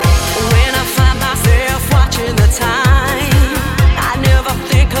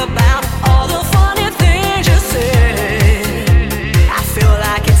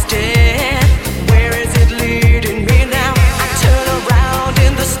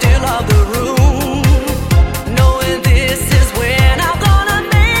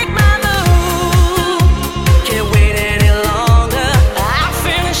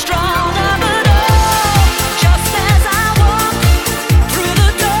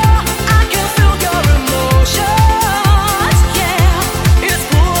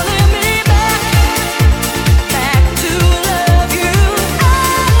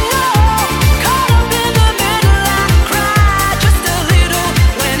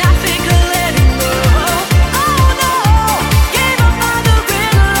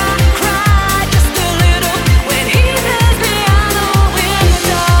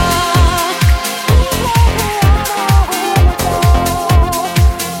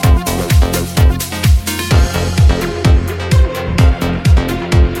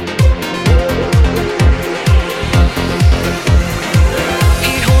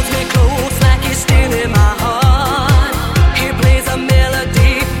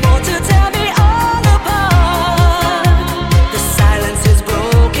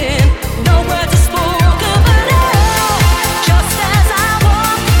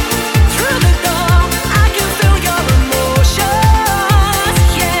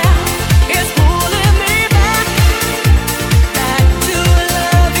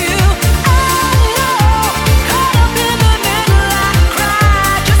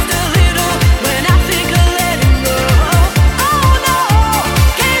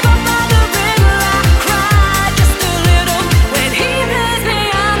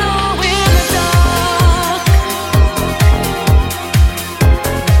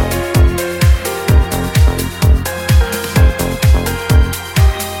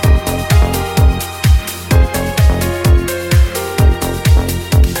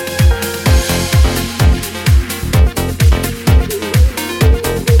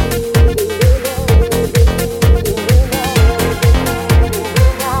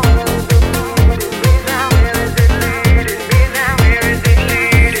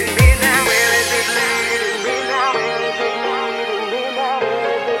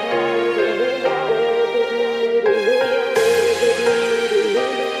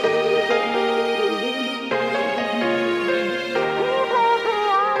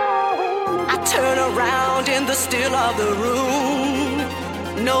in the still of the room,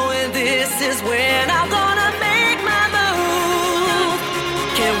 knowing this is when I'm gonna make my move.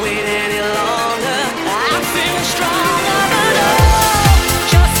 Can't wait any longer. I feel stronger, but oh,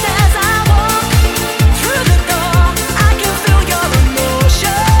 just as I walk through the door, I can feel your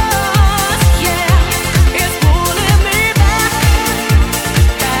emotions. Yeah, it's pulling me back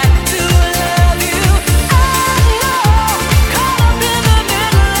to love you. Oh no, caught up in the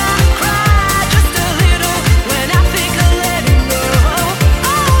middle, I cry just a little when I think of letting go.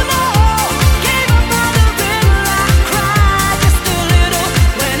 Oh no, gave up on the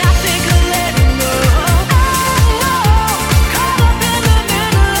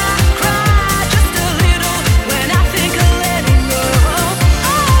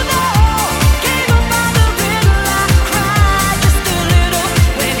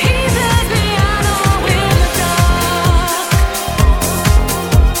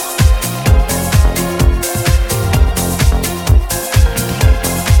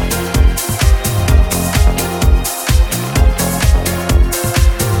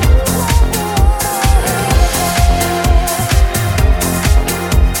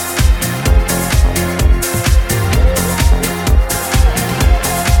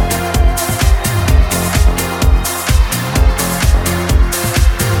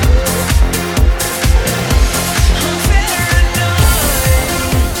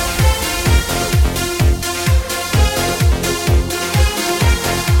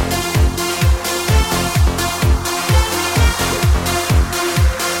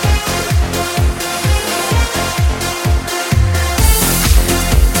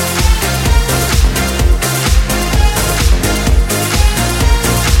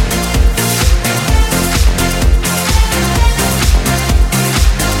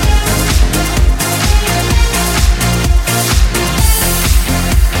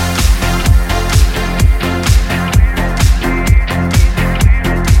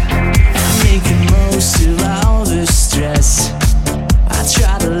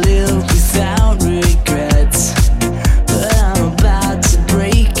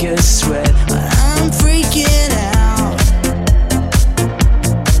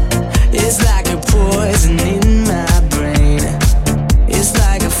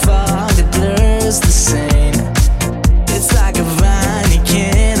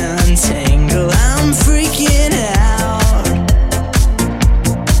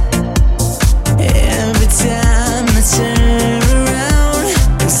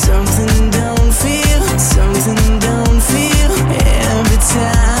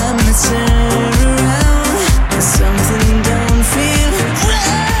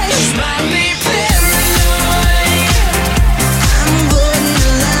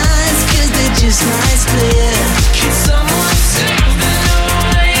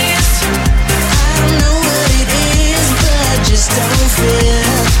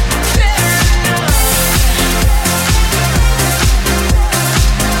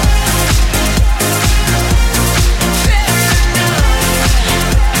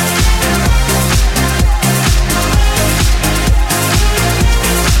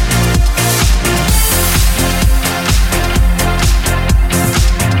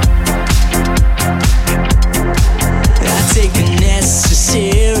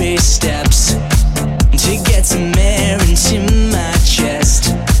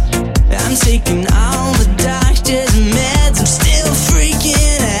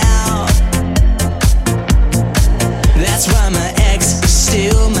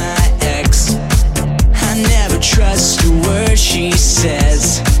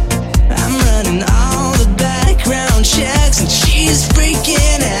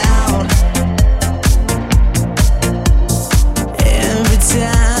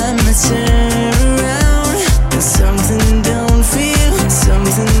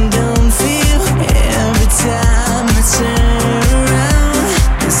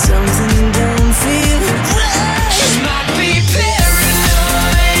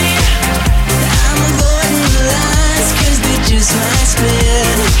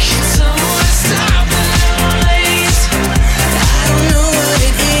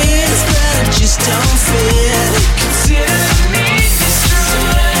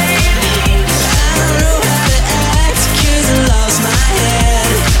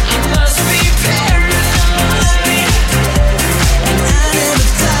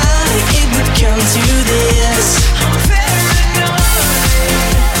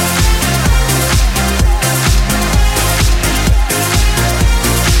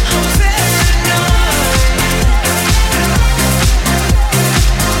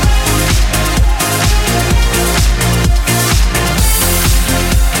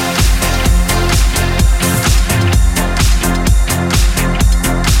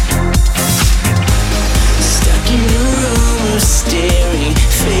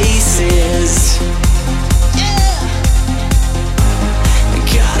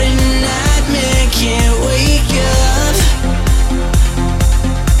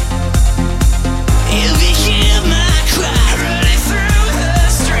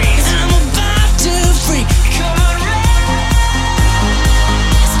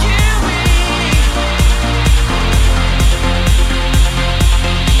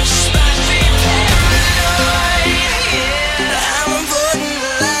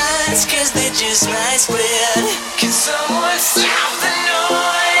just might spread. Can someone stop the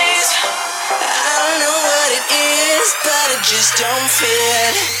noise? I don't know what it is, but it just don't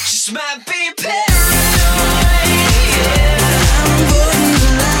fit. Just might be paranoid. I'm avoiding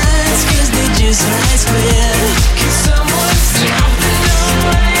the lights 'cause they just might spread. Can someone stop the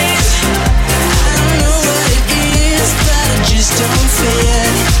noise? I don't know what it is, but it just don't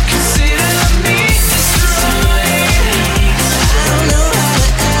fit. Consider me destroyed. I don't know how to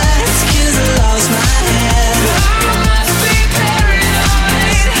act 'cause I lost my head. I must be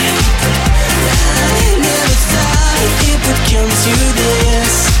paranoid. I never thought it would come to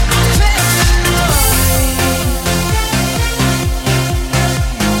this. I'm paranoid.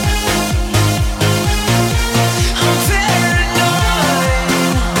 I'm paranoid.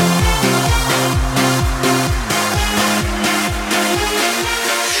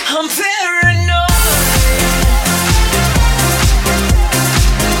 I'm paranoid.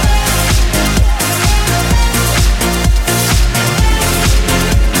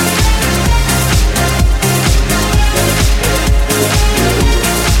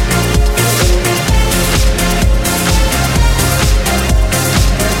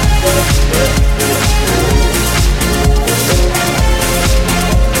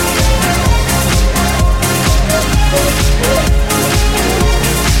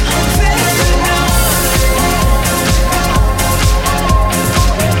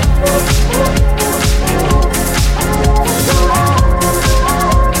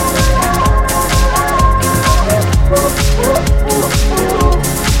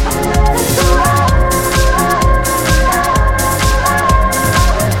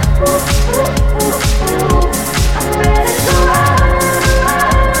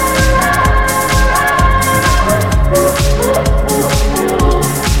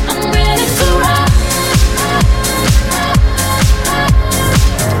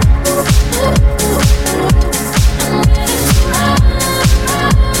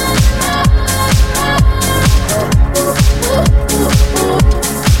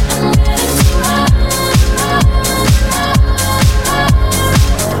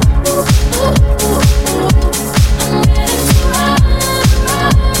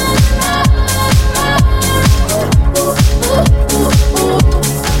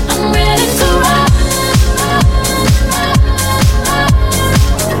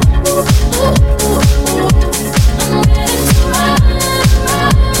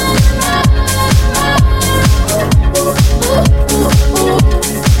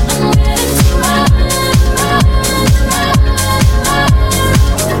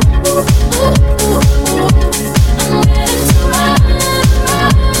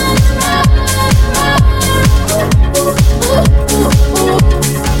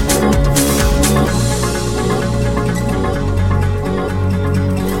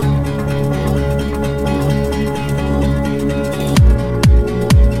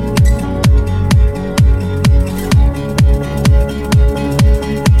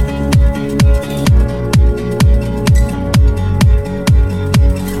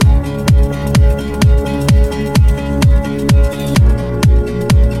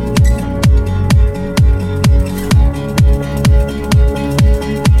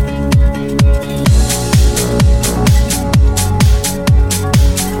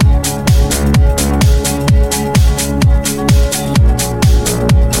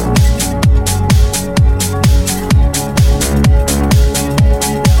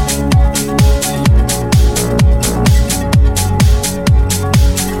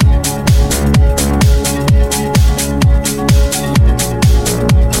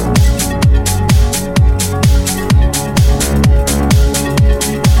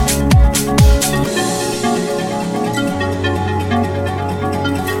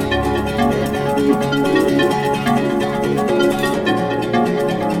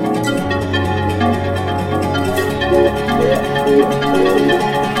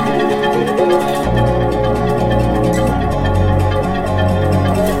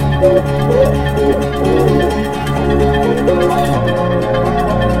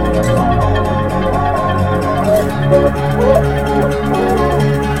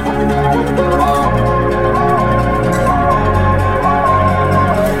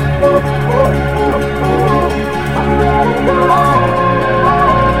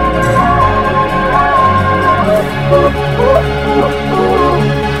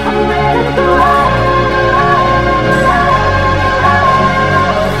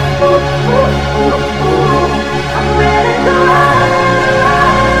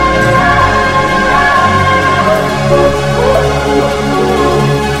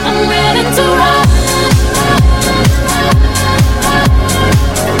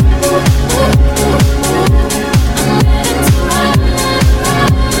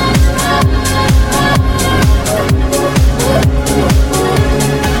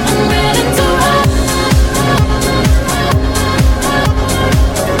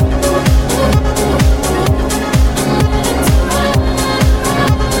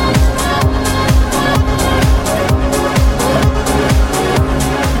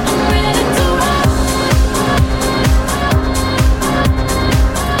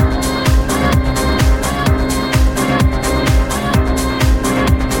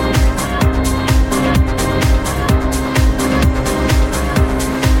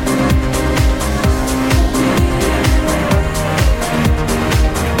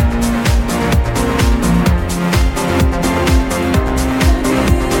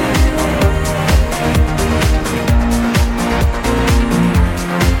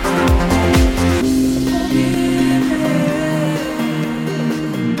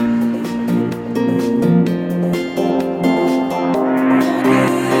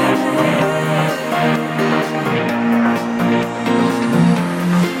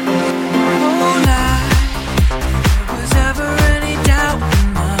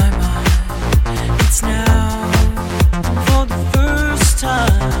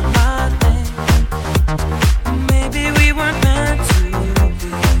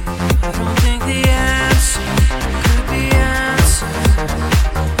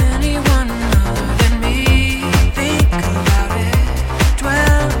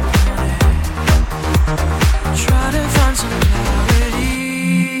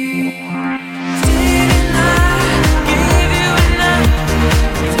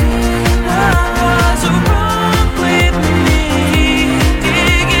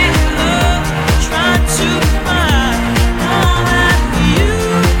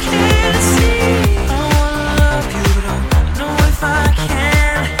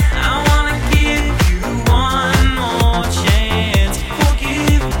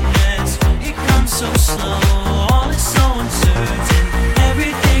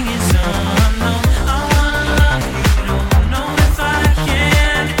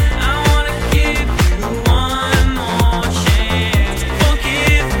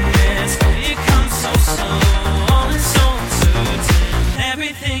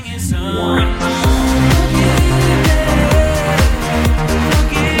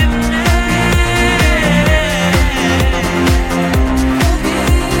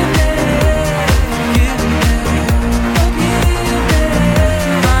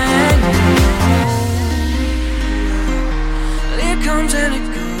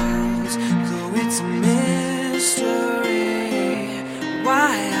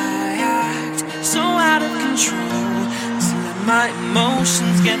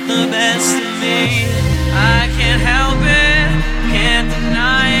 the best of me. I can't help it, can't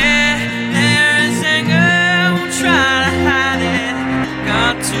deny it. There is anger, won't try to hide it.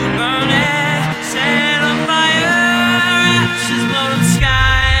 Got to burn it, set on fire. Ashes blow to the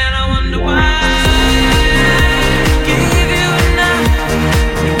sky, and I wonder why. Give you enough.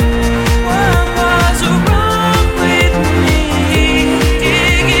 What was wrong with me?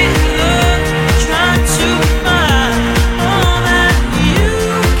 Digging up, trying to find all that you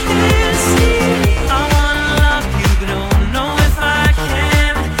can see. I wanna love you, but don't know if I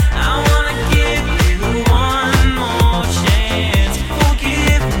can. I wanna give you one more chance.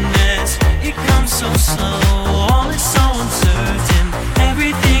 Forgiveness, it comes so slow. All is so uncertain.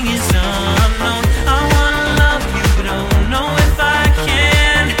 Everything is unknown. I wanna love you, but don't know if I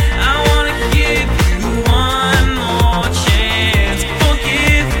can. I wanna give you one more chance.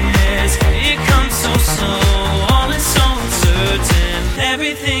 Forgiveness, it comes so slow. All is so uncertain.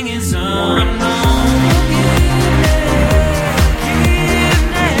 Everything is unknown.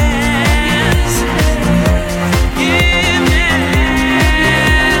 Forgiveness,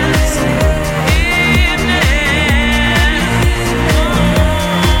 forgiveness, forgiveness.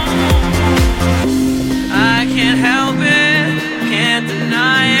 I can't help it, can't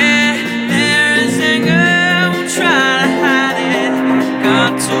deny it. There is anger, won't try to hide it.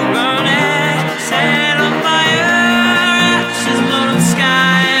 Got to burn it, set on fire. Ashes blow to the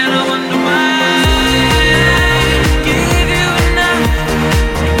sky, and I wonder why. Give you enough.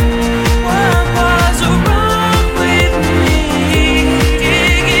 What was wrong with me?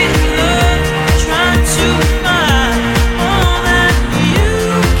 Digging up, trying to find all that you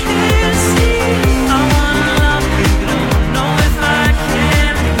can see. I wanna love you, but don't know if I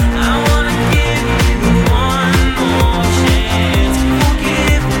can.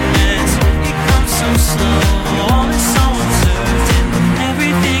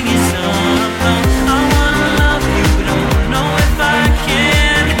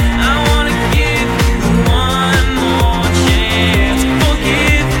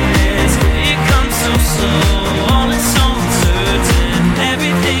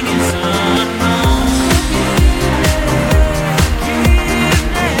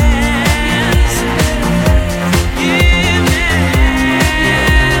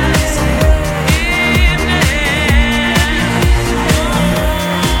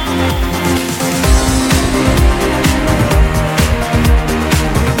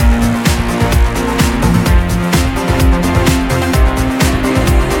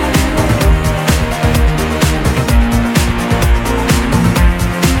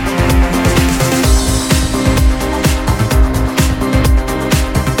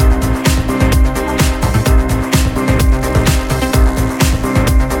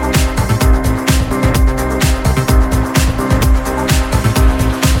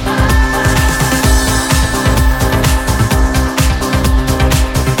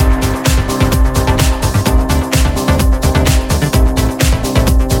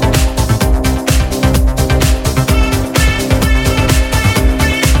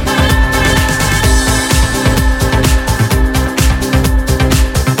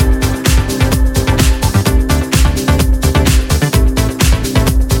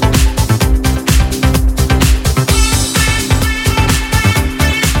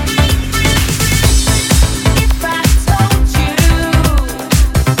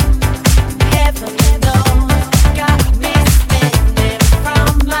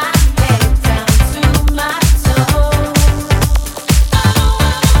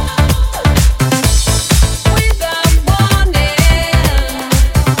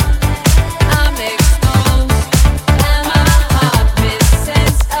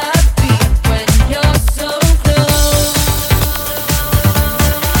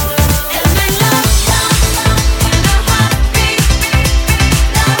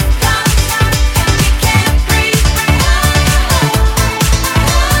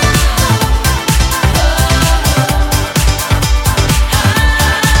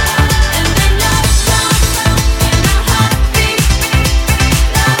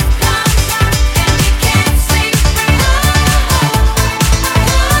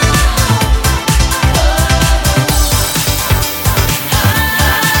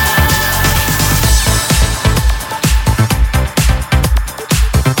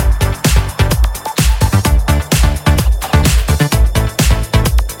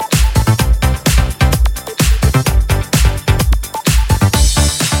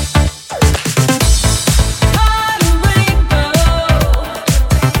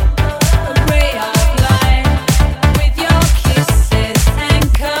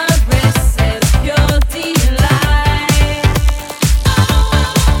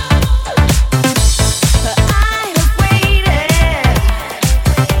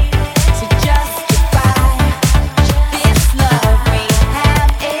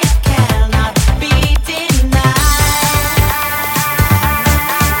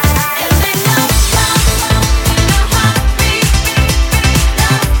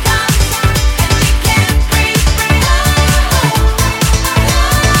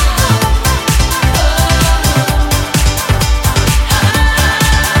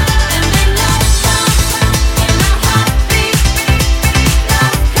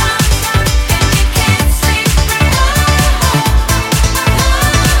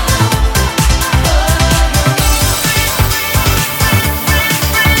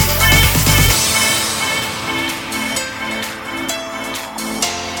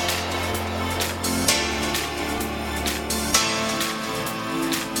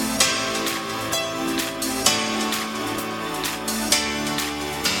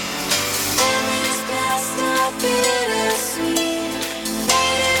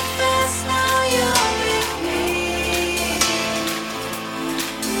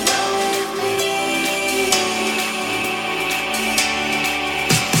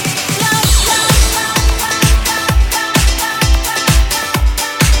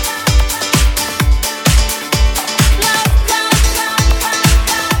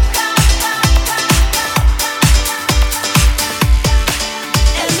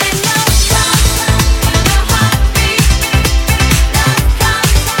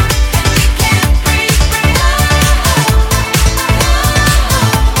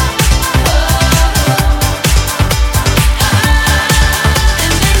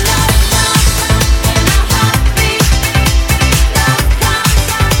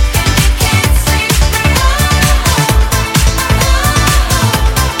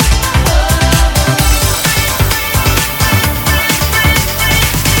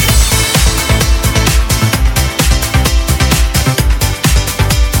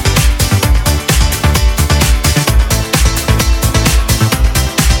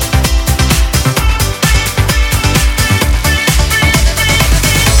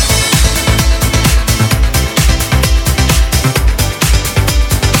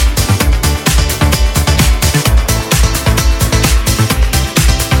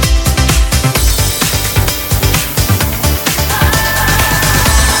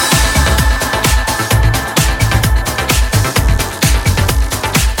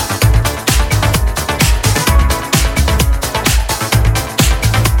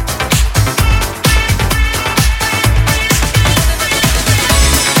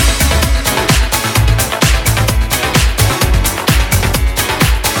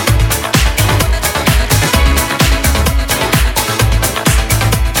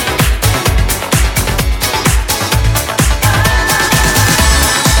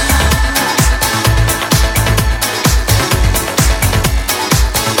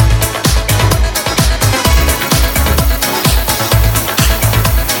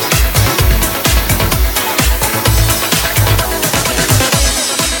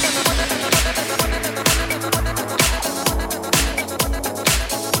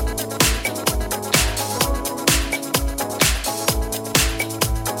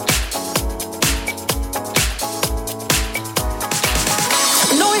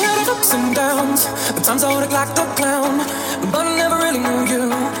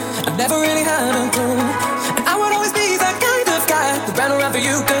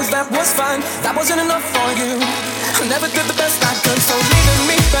 that wasn't enough for you. I never did the best I could, so leaving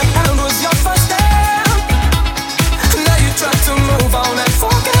me behind was your first step. Now you try to